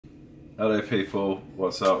Hello people,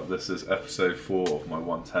 what's up? This is episode 4 of my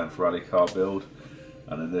 1/10th rally car build,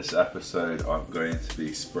 and in this episode I'm going to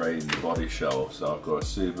be spraying the body shell. So I've got a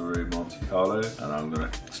Subaru Monte Carlo and I'm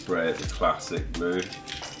going to spray it the classic blue.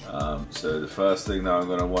 So the first thing that I'm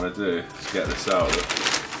going to want to do is get this out of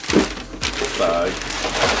the bag.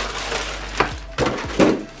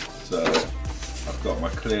 So I've got my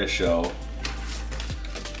clear shell,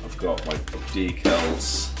 I've got my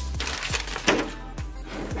decals,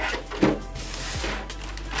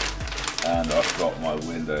 and I've got my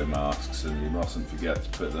window masks, and you mustn't forget to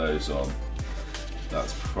put those on.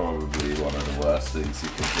 That's probably one of the worst things you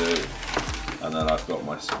can do. And then I've got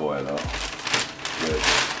my spoiler,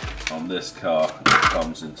 which on this car it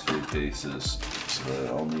comes in 2 pieces,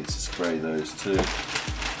 so I'll need to spray those too.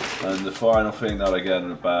 And the final thing that I get in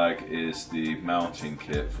the bag is the mounting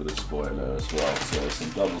kit for the spoiler as well. So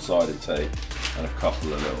some double-sided tape and a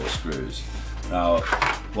couple of little screws. Now,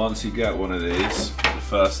 once you get one of these, the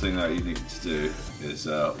first thing that you need to do is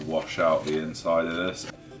wash out the inside of this.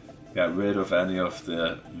 Get rid of any of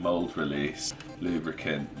the mold release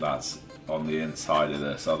lubricant that's on the inside of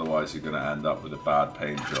this, otherwise you're going to end up with a bad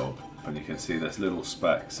paint job. And you can see there's little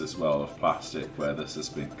specks as well of plastic where this has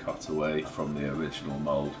been cut away from the original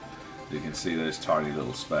mold. You can see those tiny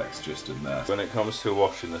little specks just in there. When it comes to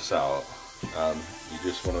washing this out, you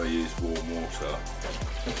just want to use warm water,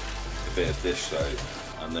 a bit of dish soap,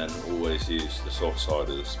 and then always use the soft side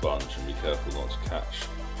of the sponge, and be careful not to catch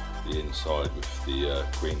the inside with the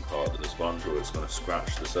green part of the sponge, or it's going to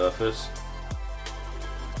scratch the surface.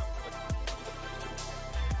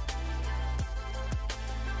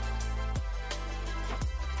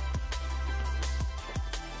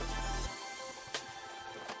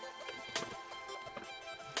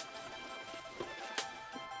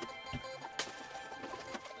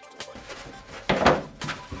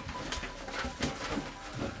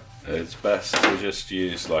 It's best to just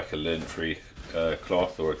use like a lint-free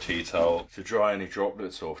cloth or a tea towel to dry any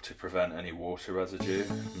droplets off, to prevent any water residue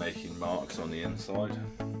making marks on the inside.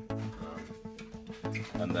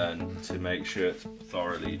 And then to make sure it's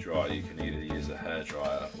thoroughly dry, you can either use a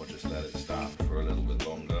hairdryer or just let it stand for a little bit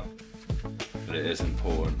longer. But it is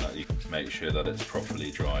important that you make sure that it's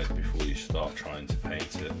properly dried before you start trying to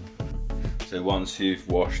paint it. So once you've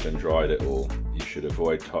washed and dried it all, you should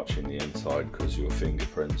avoid touching the inside because your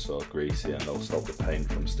fingerprints are greasy and they'll stop the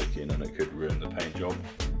paint from sticking, and it could ruin the paint job.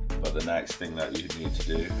 But the next thing that you need to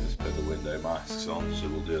do is put the window masks on, so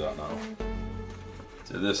we'll do that now.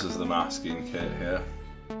 So this is the masking kit here,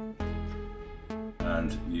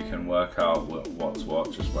 and you can work out what's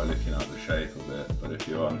what just by looking at the shape of it. But if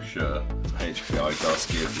you're unsure, HPI does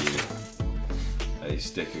give you a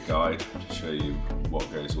sticker guide to show you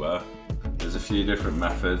what goes where. There's a few different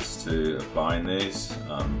methods to applying these.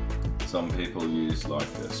 Some people use like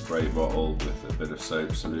a spray bottle with a bit of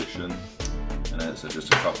soap solution in it, so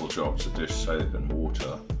just a couple drops of dish soap and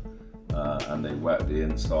water, and they wet the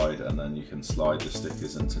inside, and then you can slide the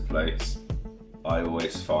stickers into place. I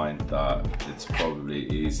always find that it's probably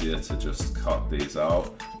easier to just cut these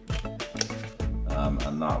out,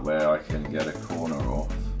 and that way I can get a corner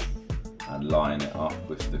off and line it up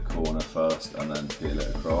with the corner first and then peel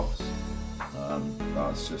it across.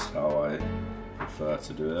 That's just how I prefer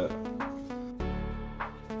to do it.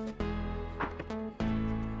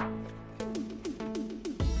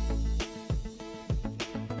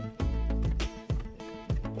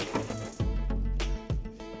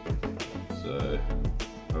 So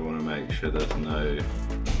I want to make sure there's no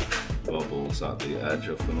bubbles at the edge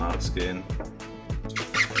of the masking.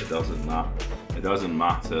 It doesn't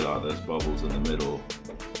matter that there's bubbles in the middle,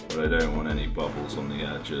 but I don't want any bubbles on the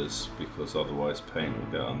edges because otherwise paint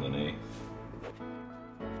will get underneath.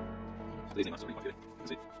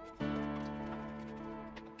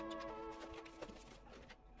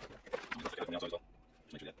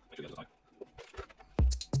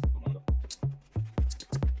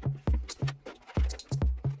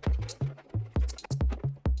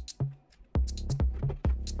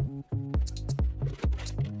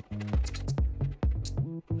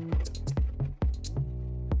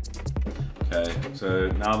 Okay, so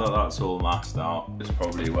now that that's all masked out, it's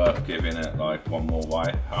probably worth giving it like one more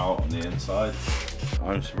wipe out on the inside.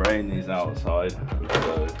 I'm spraying these outside,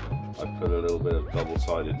 so I put a little bit of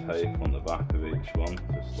double-sided tape on the back of each one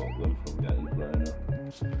to stop them from getting blown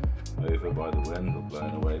over by the wind or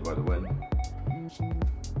blown away by the wind.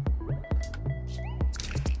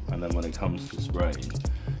 And then when it comes to spraying,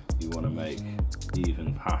 you want to make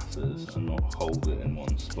even passes and not hold it in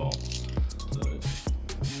one spot. So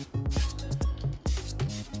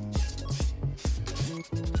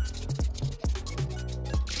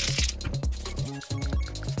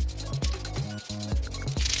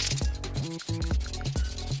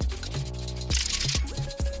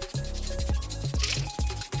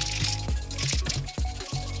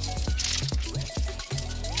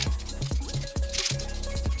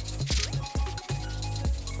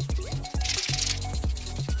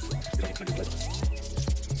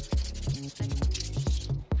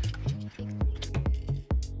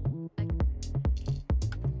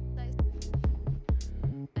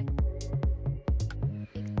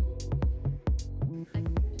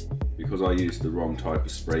Because I used the wrong type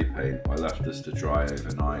of spray paint, I left this to dry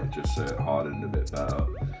overnight just so it hardened a bit better.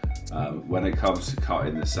 When it comes to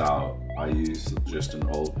cutting this out, I use just an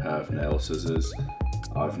old pair of nail scissors.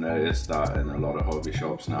 I've noticed that in a lot of hobby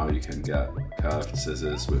shops now you can get curved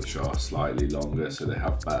scissors which are slightly longer so they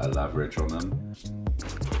have better leverage on them.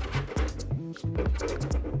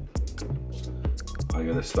 I'm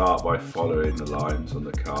going to start by following the lines on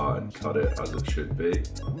the car and cut it as it should be,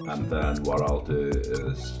 and then what I'll do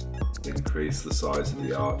is increase the size of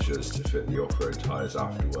the arches to fit the off-road tyres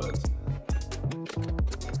afterwards.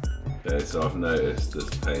 Okay, so I've noticed this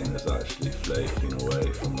paint is actually flaking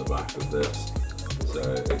away from the back of this, so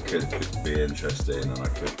it could be interesting and I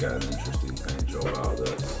could get an interesting paint job out of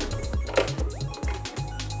this.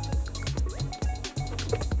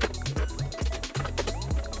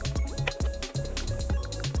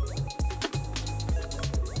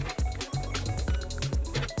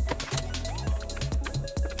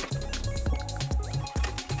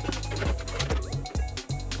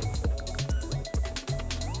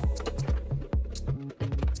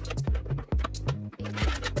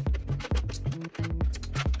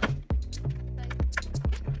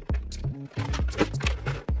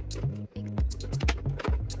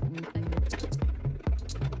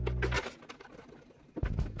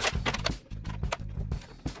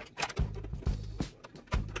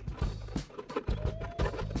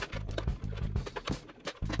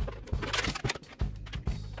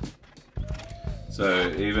 So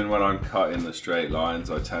even when I'm cutting the straight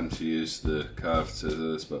lines, I tend to use the curved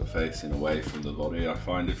scissors but facing away from the body. I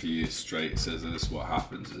find if you use straight scissors, what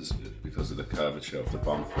happens is because of the curvature of the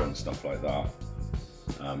bumper and stuff like that,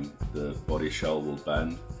 the body shell will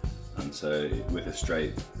bend, and so with a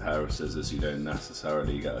straight pair of scissors you don't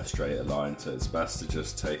necessarily get a straighter line, so it's best to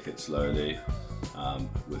just take it slowly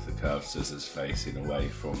with the curved scissors facing away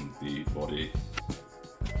from the body.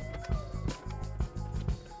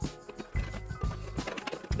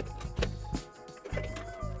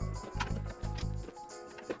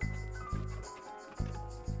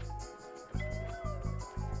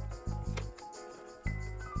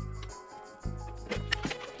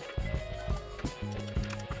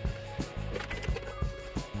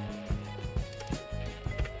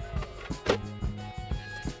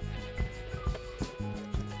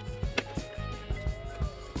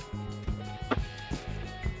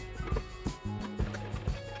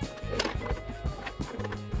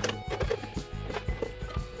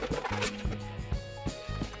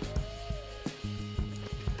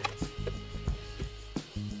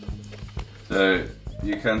 So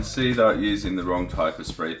you can see that using the wrong type of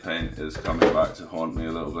spray paint is coming back to haunt me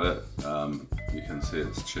a little bit. You can see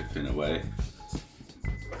it's chipping away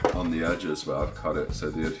on the edges where I've cut it,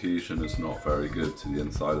 so the adhesion is not very good to the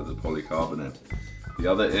inside of the polycarbonate.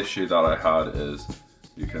 The other issue that I had is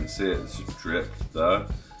you can see it's dripped there.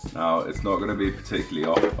 Now it's not going to be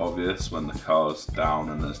particularly obvious when the car's down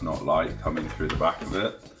and there's not light coming through the back of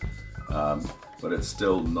it, but it's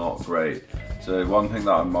still not great. So one thing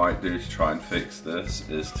that I might do to try and fix this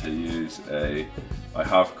is to use I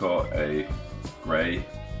have got a grey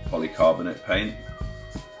polycarbonate paint,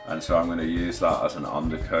 and so I'm going to use that as an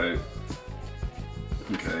undercoat.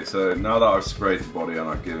 Okay, so now that I've sprayed the body and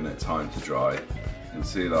I've given it time to dry, you can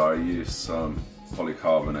see that I used some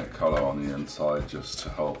polycarbonate colour on the inside just to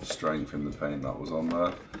help strengthen the paint that was on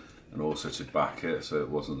there, and also to back it so it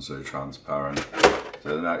wasn't so transparent.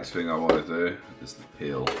 So the next thing I want to do is the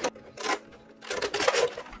peel.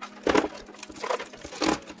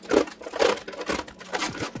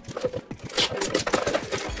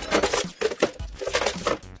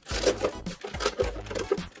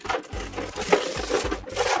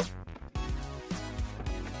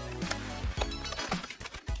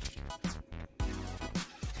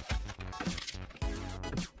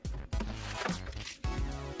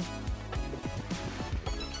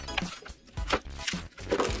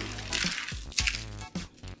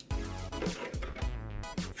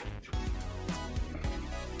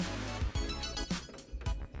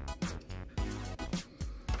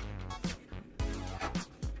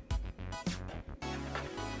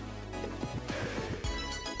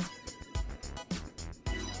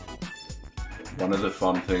 One of the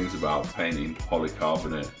fun things about painting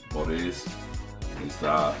polycarbonate bodies is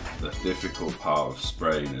that the difficult part of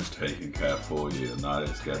spraying is taken care for you, and that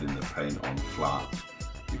is getting the paint on flat,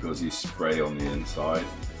 because you spray on the inside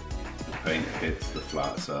paint hits the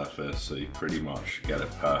flat surface, so you pretty much get a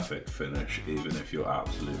perfect finish even if you're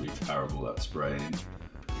absolutely terrible at spraying.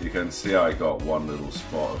 You can see I got one little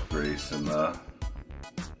spot of grease in there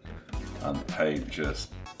and paint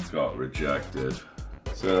just got rejected.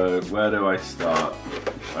 So where do I start?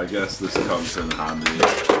 I guess this comes in handy.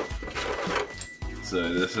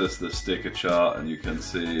 So this is the sticker chart, and you can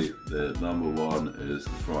see the number 1 is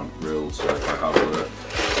the front grille. So if I have a look,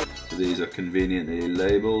 so these are conveniently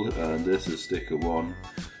labelled, and this is sticker 1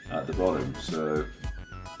 at the bottom. So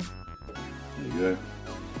there you go.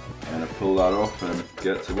 I'm going to pull that off and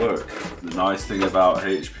get to work. The nice thing about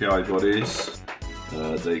HPI bodies,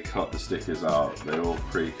 they cut the stickers out. They're all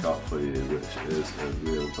pre-cut for you, which is a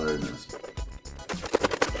real bonus.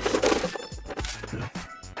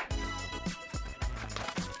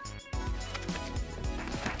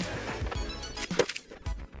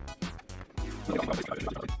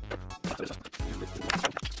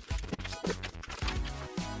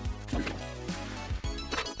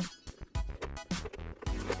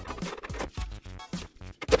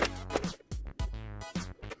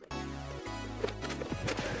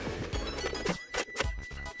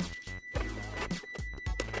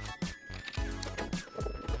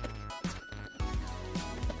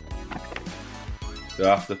 So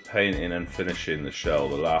after painting and finishing the shell,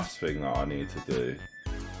 the last thing that I need to do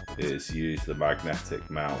is use the magnetic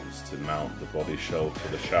mounts to mount the body shell to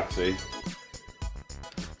the chassis.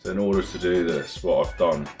 So in order to do this, what I've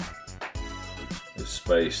done is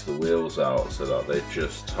space the wheels out so that they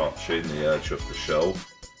just touch in the edge of the shell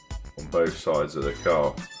on both sides of the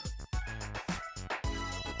car.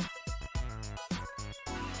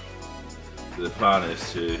 So the plan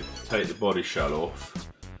is to take the body shell off,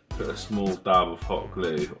 put a small dab of hot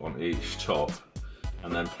glue on each top,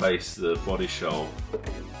 and then place the body shell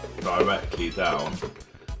directly down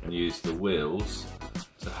and use the wheels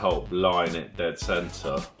to help line it dead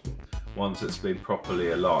center. Once it's been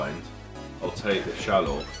properly aligned, I'll take the shell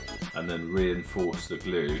off and then reinforce the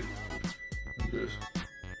glue. Just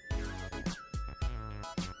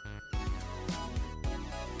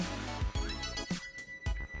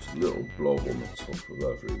a little blob on the top of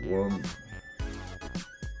every one.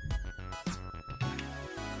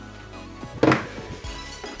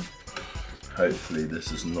 Hopefully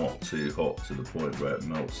this is not too hot to the point where it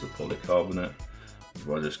melts the polycarbonate. If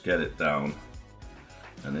I just get it down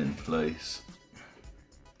and in place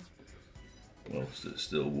whilst it's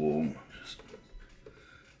still warm, just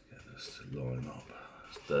get this to line up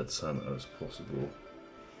as dead centre as possible.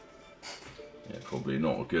 Yeah, probably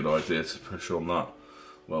not a good idea to push on that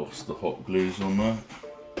whilst the hot glue's on there,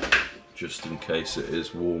 just in case it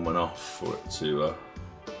is warm enough for it to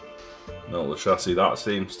melt the chassis. That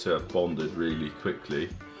seems to have bonded really quickly,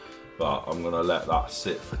 but I'm going to let that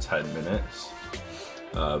sit for 10 minutes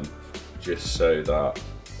just so that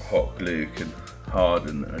hot glue can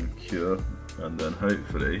harden and cure, and then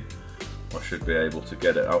hopefully I should be able to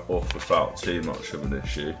get it off without too much of an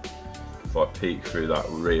issue. If I peek through that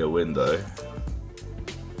rear window,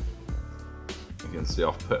 you can see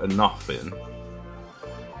I've put enough in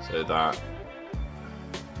so that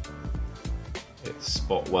it's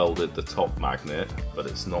spot welded the top magnet, but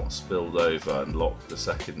it's not spilled over and locked the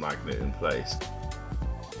second magnet in place.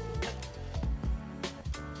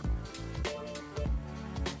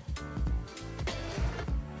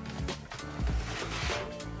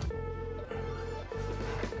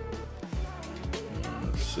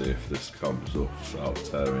 Let's see if this comes off without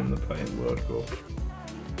tearing the paintwork off.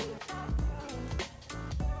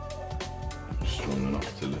 Strong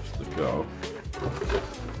enough to lift the car.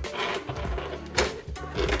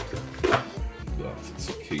 That's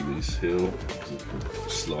Achilles heel.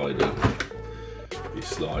 Slider. If you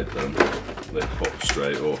slide them, they pop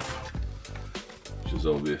straight off, which is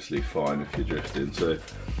obviously fine if you're drifting. So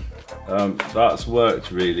that's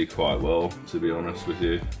worked really quite well, to be honest with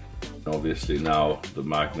you. Obviously now the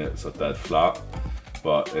magnets are dead flat,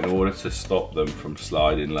 but in order to stop them from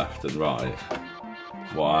sliding left and right,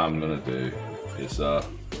 what I'm going to do is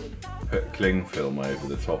put cling film over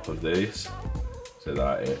the top of these so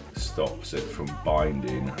that it stops it from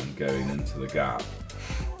binding and going into the gap.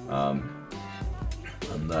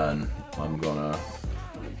 And then I'm gonna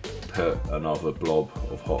put another blob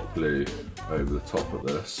of hot glue over the top of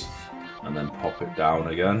this and then pop it down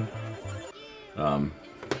again. And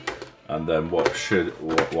then what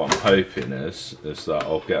I'm hoping is that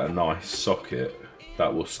I'll get a nice socket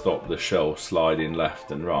that will stop the shell sliding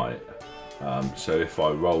left and right. So if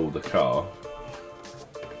I roll the car,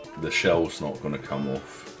 the shell's not going to come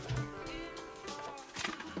off.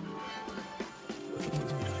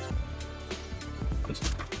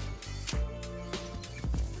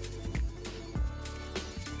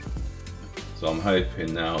 So I'm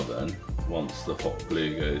hoping now then, once the hot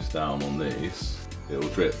glue goes down on these, it will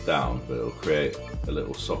drip down, but it will create a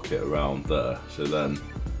little socket around there. So then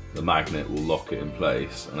the magnet will lock it in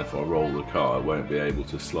place, and if I roll the car, it won't be able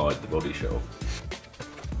to slide the body shelf.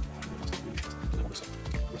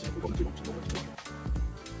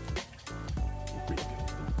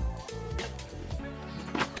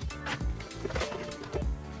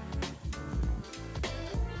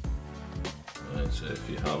 Right, so if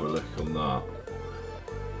you have a look on that,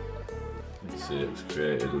 you can see it's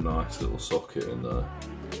created a nice little socket in there.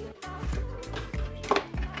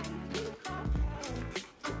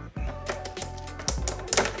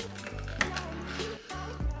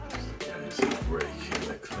 Breaking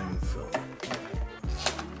the cling film.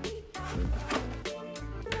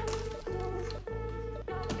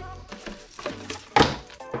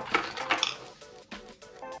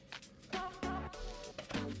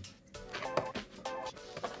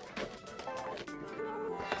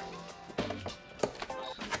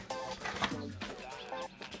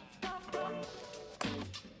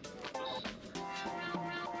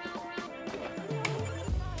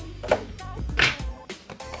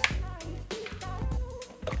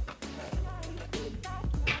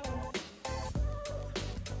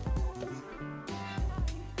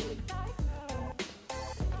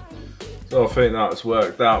 So I think that's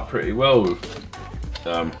worked out pretty well,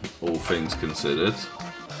 all things considered.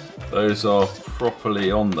 Those are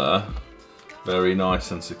properly on there, very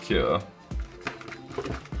nice and secure.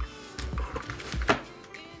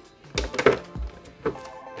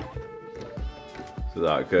 So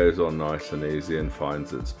that goes on nice and easy and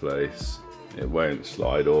finds its place. It won't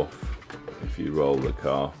slide off if you roll the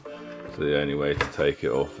car. So the only way to take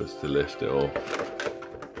it off is to lift it off.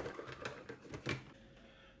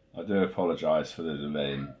 I do apologise for the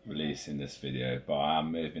delay in releasing this video, but I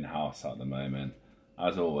am moving house at the moment.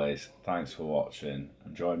 As always, thanks for watching,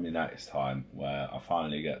 and join me next time where I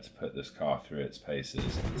finally get to put this car through its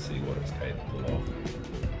paces and see what it's capable of.